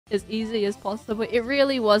as easy as possible. It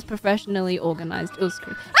really was professionally organized. It was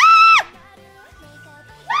cool.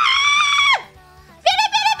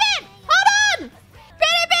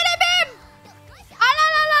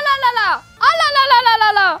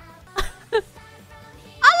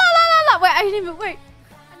 Wait,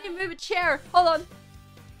 I need to move a chair. Hold on.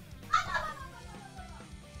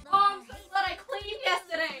 Oh, I'm so glad I cleaned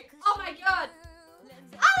yesterday. Oh my god.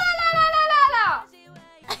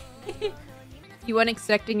 You weren't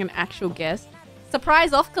expecting an actual guest?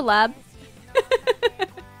 Surprise off collab.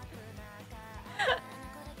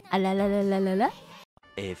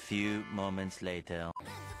 A few moments later.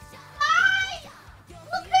 Hi!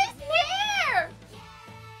 Look who's here!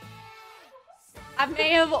 I may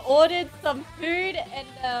have ordered some food and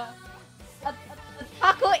a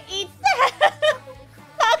Tako Eats.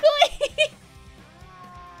 Tako Eats.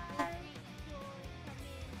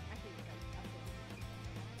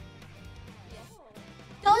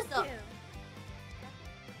 Dozo.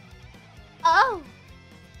 Oh.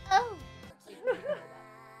 Oh.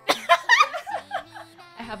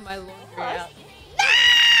 I have my laundry out.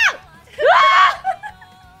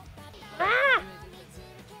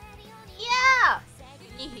 Yeah.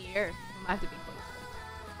 Can you hear? I have to be closer.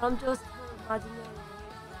 I'm just imaginary.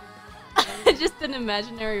 Just an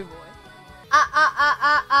imaginary voice.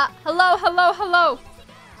 Hello, hello, hello.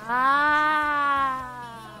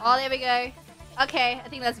 Oh, there we go. Okay, I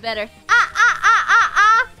think that's better.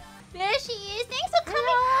 There she is. Thanks for coming.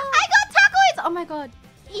 Hello. I got Tako Eats. Oh my god.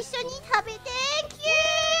 一緒に食べ Thank you.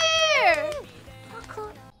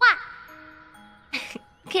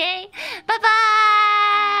 Okay, bye bye.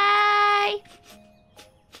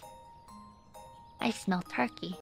 I smell turkey.